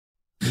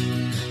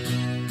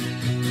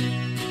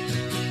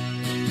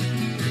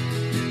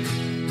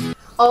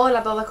Hola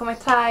a todos, ¿cómo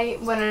estáis?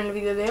 Bueno, en el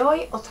vídeo de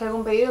hoy os traigo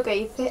un pedido que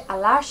hice a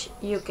Lush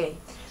UK,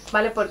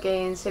 ¿vale?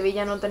 Porque en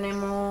Sevilla no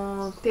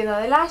tenemos tienda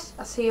de Lush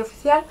así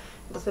oficial,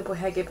 entonces pues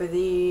hay que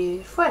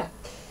pedir fuera.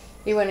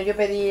 Y bueno, yo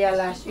pedí a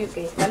Lush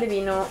UK, ¿vale?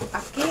 Vino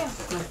aquí,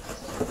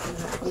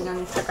 vino en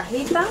esta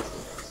cajita,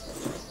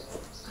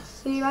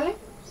 así, ¿vale?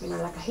 Vino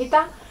en la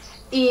cajita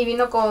y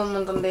vino con un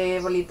montón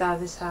de bolitas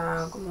de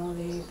esa, como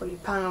de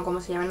polispán o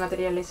como se llama el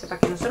material ese para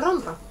que no se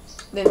rompa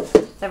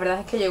dentro. La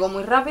verdad es que llegó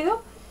muy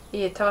rápido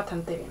y está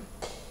bastante bien.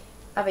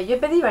 A ver, yo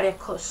pedí varias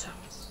cosas.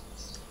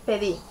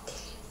 Pedí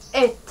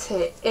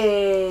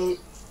este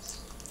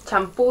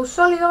champú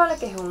sólido, ¿vale?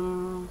 Que es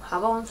un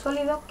jabón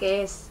sólido,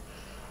 que es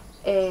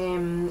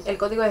el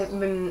código es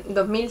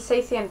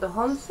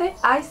 2611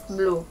 Ice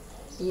Blue.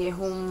 Y es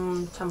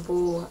un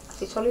champú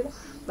así sólido,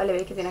 ¿vale?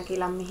 Veis que tiene aquí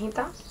las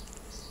mijitas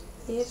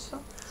y eso.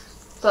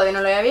 Todavía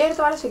no lo he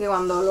abierto, ¿vale? Así que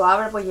cuando lo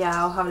abra pues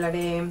ya os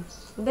hablaré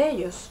de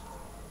ellos.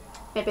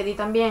 Me pedí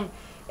también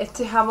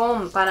este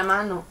jabón para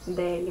mano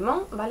de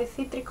limón, ¿vale?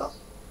 Cítrico,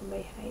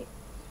 veis ahí,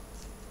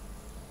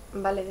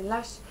 ¿vale? De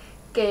Lush,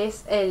 que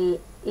es el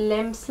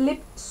Lemon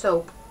Slip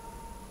Soap.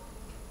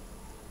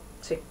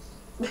 Sí.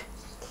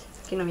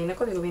 Aquí no viene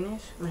código, viene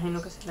eso.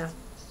 Imagino que será,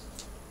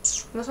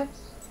 no sé.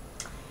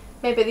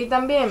 Me pedí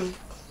también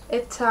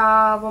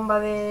esta bomba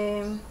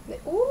que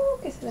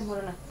se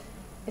desmorona.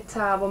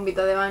 Esta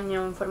bombita de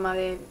baño en forma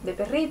de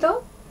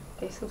perrito,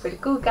 que es súper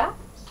cuca.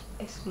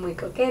 Es muy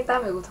coqueta,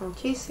 me gusta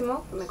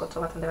muchísimo. Me costó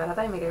bastante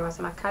barata y me creo que va a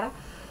ser más cara.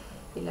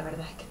 Y la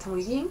verdad es que está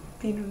muy bien.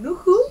 Tiene un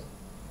ojo.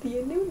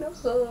 Tiene un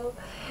ojo.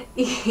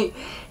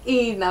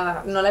 Y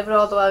nada, no la he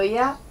probado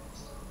todavía.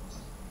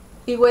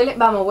 Y huele,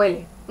 vamos,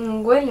 huele.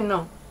 Huele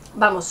no.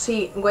 Vamos,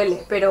 sí,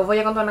 huele. Pero os voy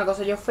a contar una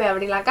cosa. Yo fui a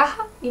abrir la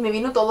caja y me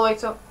vino todo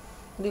esto.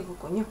 Digo,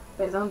 coño,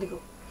 perdón,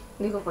 digo,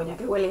 coño,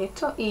 ¿qué huele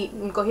esto? Y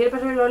cogí el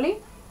perro y lo olí.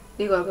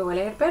 Digo, lo que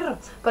huele es el perro.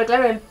 Porque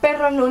claro, el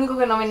perro es lo único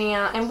que no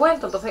venía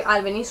envuelto. Entonces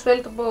al venir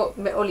suelto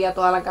pues, olía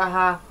toda la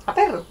caja a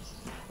perro.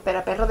 Pero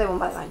a perro de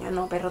bomba de baño,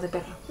 no perro de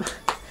perro.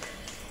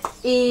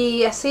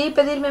 Y así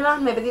pedirme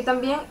más, me pedí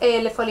también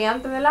el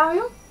exfoliante de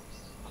labios.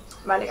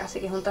 Vale,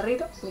 así que es un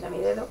tarrito. Mira mi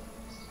dedo.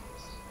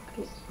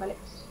 Aquí, vale.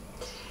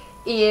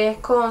 Y es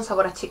con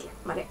sabor a chicle,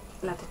 ¿vale?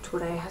 La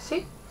textura es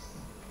así.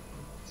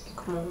 Es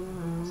como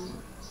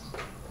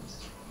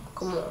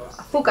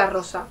azúcar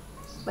rosa,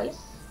 ¿vale?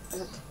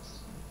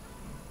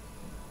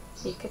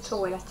 Y es que esto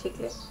huele a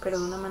chicle, pero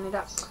de una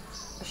manera...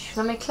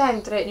 Una mezcla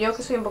entre... Yo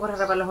que soy un poco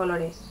rara para los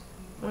olores.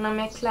 Una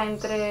mezcla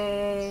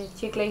entre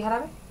chicle y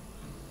jarabe.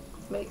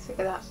 ¿Veis? Se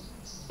queda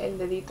el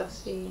dedito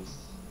así...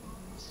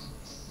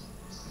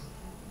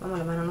 Vamos,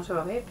 la mano no se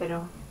va a ver,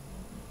 pero...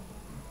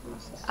 No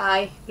sé.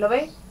 Ahí, ¿lo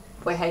veis?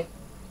 Pues ahí.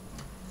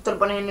 Esto lo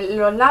pones en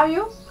los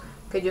labios,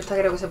 que yo esta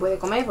creo que se puede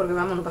comer, porque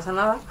vamos, no pasa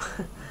nada.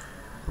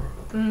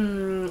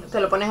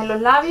 Te lo pones en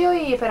los labios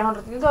y esperas un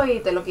ratito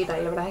y te lo quitas.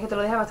 Y la verdad es que te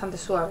lo deja bastante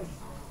suave.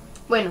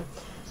 Bueno,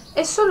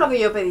 eso es lo que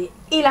yo pedí.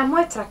 Y las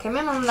muestras que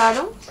me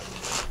mandaron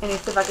en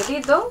este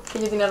paquetito, que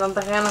yo tenía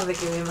tantas ganas de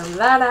que me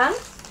mandaran,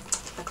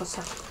 la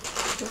cosa,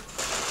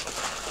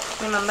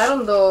 me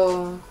mandaron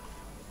dos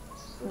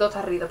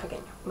tarritos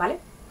pequeños,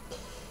 ¿vale?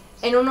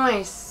 En uno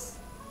es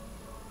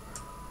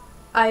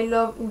I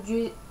Love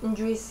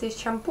Juicy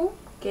Shampoo,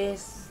 que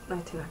es... no,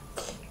 este no,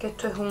 que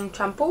esto es un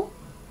champú,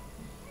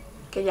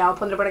 que ya os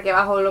pondré por aquí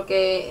abajo lo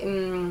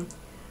que...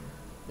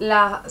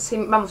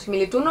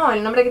 similitud no,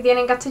 el nombre que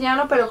tiene en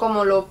castellano, pero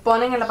como lo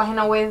ponen en la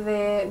página web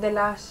de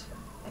las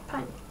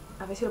España.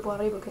 A ver si lo puedo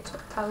abrir porque esto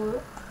está duro,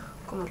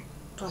 como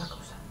todas las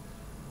cosas.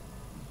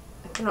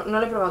 Es que no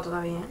lo he probado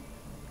todavía, ¿eh?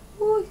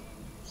 Uy.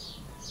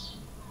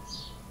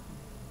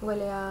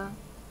 Huele a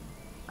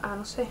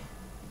no sé.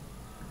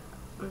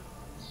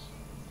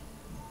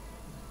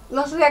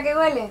 No sé a qué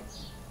huele.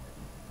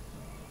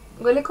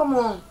 Huele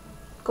como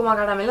a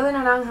caramelo de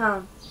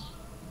naranja,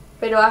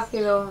 pero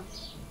ácido,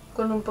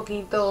 con un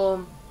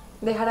poquito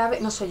de jarabe.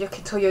 No sé, yo es que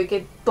estoy hoy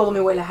que todo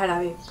me huele a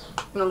jarabe.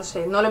 No lo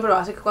sé, no lo he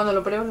probado, así que cuando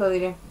lo pruebe os lo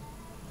diré.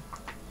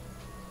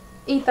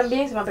 Y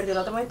también, se me ha perdido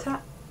la otra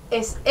muestra,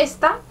 es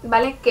esta,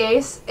 ¿vale? Que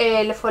es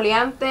el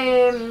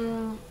exfoliante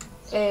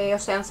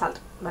Ocean Salt,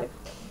 ¿vale?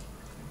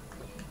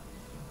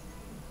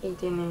 Y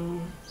tiene...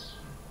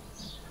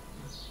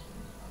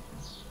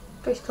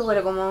 Esto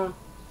huele como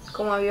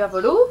a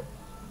Vivaporú.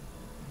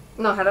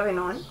 No, jarabe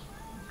no, ¿eh?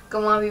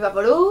 Como a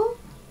Vivaporú.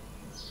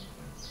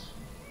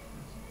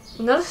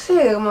 No lo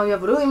sé, como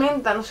Vivaporú y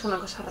menta, no sé, una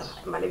cosa rara.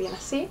 Vale, bien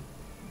así.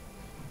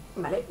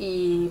 Vale,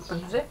 y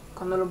pues no sé,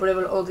 cuando lo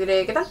pruebe os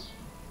diré qué tal.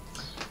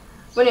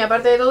 Bueno, y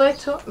aparte de todo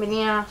esto,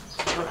 venía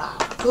con la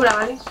factura,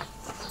 ¿vale?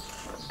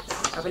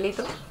 El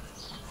papelito.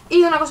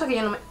 Y una cosa que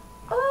yo no me...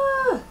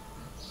 ¡Ah!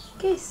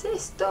 ¿Qué es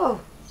esto?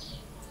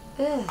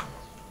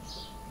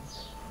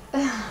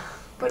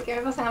 ¿Por qué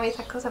me pasan a mí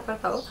estas cosas, por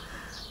favor?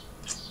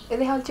 He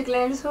dejado el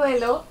chicle en el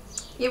suelo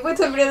y he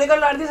puesto el periódico en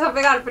los artes a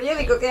pegar el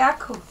periódico, ¡qué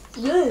asco!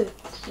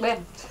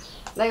 Bueno,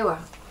 da igual.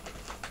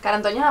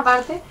 Carantoñas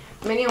aparte,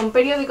 venía un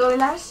periódico de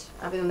Lush.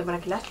 A ver dónde pone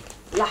aquí Lush.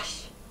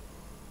 Lush,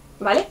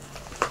 ¿vale?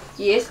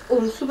 Y es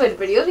un super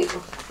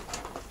periódico.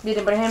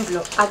 Miren, por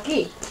ejemplo,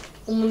 aquí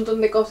un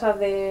montón de cosas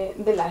de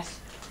Lush.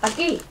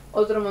 Aquí,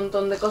 otro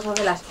montón de cosas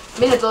de Lush.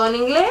 Viene todo en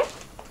inglés,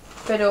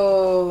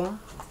 pero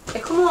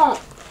es como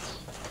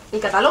el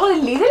catálogo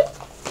del Lidl.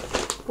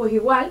 Pues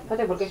igual,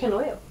 espérate, porque es que no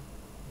veo.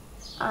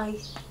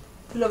 Ay,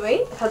 ¿lo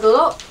veis? Está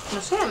todo,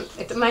 no sé,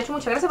 esto me ha hecho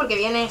mucha gracia porque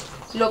viene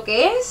lo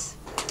que es.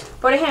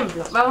 Por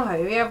ejemplo, vamos a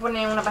ver, voy a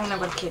poner una página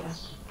cualquiera.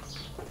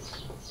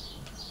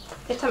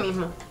 Esta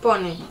misma,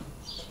 pone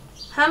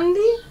Handy,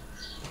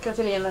 que lo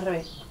estoy leyendo al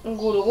revés,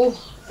 Gurugú,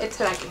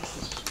 este de aquí.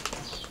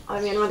 A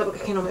ver, mi hermano, porque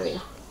es que no me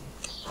veo.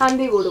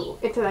 Handy Gurugú,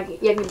 este de aquí.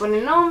 Y aquí pone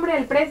el nombre,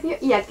 el precio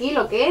y aquí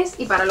lo que es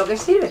y para lo que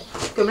sirve.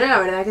 Que hombre, la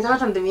verdad es que está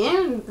bastante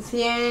bien.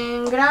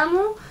 100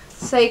 gramos,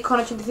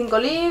 6,85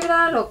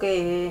 libras, lo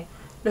que...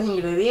 los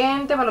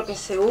ingredientes, para lo que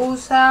se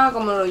usa,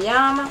 cómo lo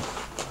llama.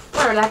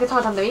 Bueno, la verdad es que está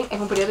bastante bien. Es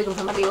un periódico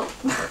informativo.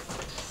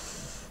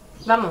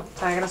 Vamos,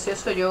 está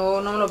gracioso.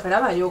 Yo no me lo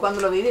esperaba. Yo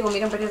cuando lo vi digo,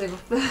 mira un periódico.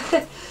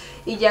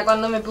 Y ya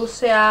cuando me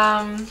puse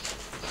a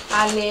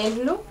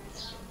leerlo,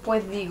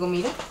 pues digo,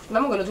 mira,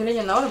 vamos, que lo estoy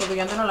leyendo ahora porque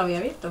yo antes no lo había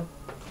visto.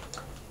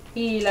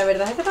 Y la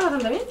verdad es que está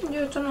bastante bien.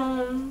 Yo esto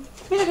no...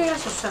 Mira qué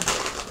graciosa.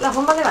 Las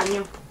bombas de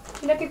baño.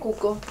 Mira qué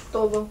cuco.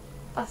 Todo.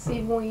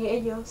 Así muy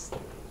ellos.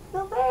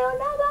 No veo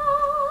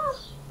nada.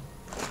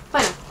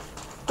 Bueno,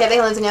 que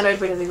dejo de enseñaros el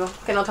periódico.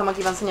 Que no estamos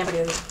aquí para enseñar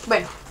periódico.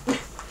 Bueno.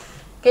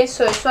 Que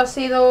eso ha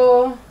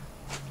sido...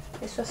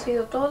 Eso ha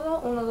sido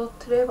todo. 1, 2,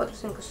 3, 4,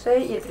 5,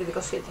 6 y el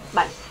periódico 7.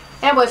 Vale.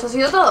 Pues eso ha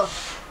sido todo.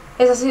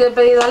 Eso ha sido el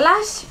pedido a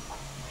Lush.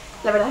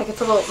 La verdad es que es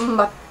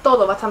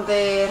todo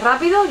bastante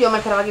rápido. Yo me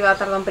esperaba que iba a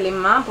tardar un pelín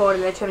más por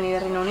el hecho de venir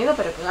de Reino Unido,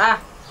 pero que va,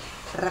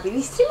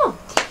 rapidísimo.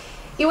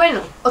 Y bueno,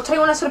 os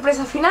traigo una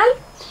sorpresa final,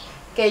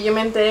 que yo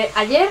me enteré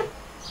ayer.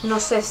 No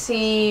sé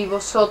si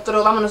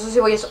vosotros, vamos, no sé si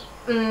voy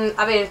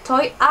a... a ver,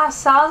 estoy a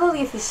sábado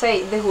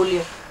 16 de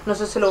julio. No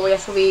sé si lo voy a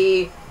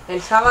subir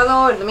el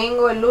sábado, el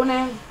domingo, el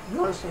lunes,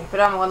 no lo sé.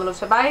 Pero vamos, cuando lo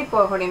sepáis,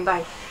 pues os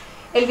orientáis.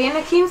 El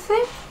viernes 15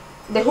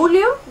 de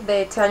julio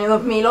de este año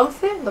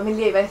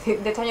 2010 iba a decir,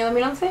 de este año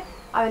 2011,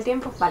 a ver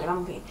tiempo, vale,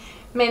 vamos bien.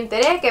 Me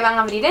enteré que van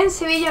a abrir en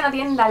Sevilla una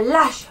tienda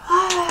Lush.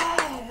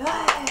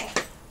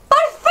 ¡Por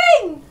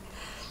fin!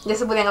 Ya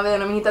se podían haber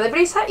dado una minita de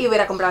prisa y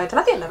hubiera comprado esta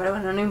la tienda, pero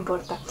bueno, no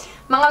importa.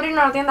 Van a abrir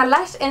una tienda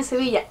Lush en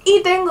Sevilla.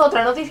 Y tengo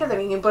otra noticia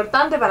también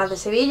importante para las de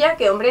Sevilla,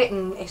 que hombre,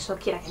 eso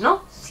quiera que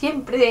no,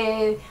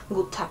 siempre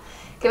gusta.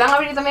 Que van a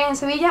abrir también en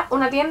Sevilla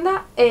una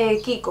tienda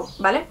Kiko,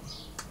 ¿vale?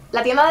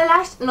 La tienda de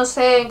Lush, no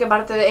sé en qué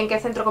parte, en qué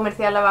centro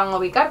comercial la van a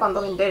ubicar,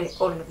 cuando me entere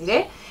os lo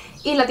diré.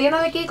 Y la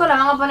tienda de Kiko la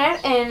van a poner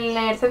en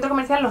el centro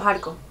comercial Los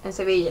Arcos, en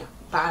Sevilla.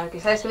 Para el que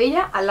sea de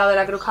Sevilla, al lado de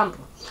la Cruz Campo.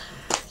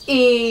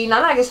 Y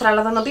nada, que serán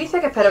las dos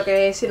noticias, que espero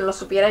que si no lo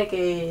supierais,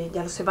 que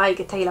ya lo sepáis,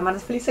 que estáis la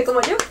más felices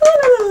como yo.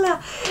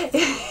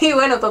 Y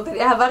bueno,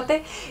 tonterías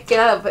aparte, que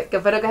nada, que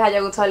espero que os haya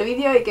gustado el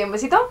vídeo y que un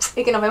besito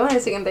y que nos vemos en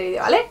el siguiente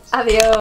vídeo, ¿vale? Adiós.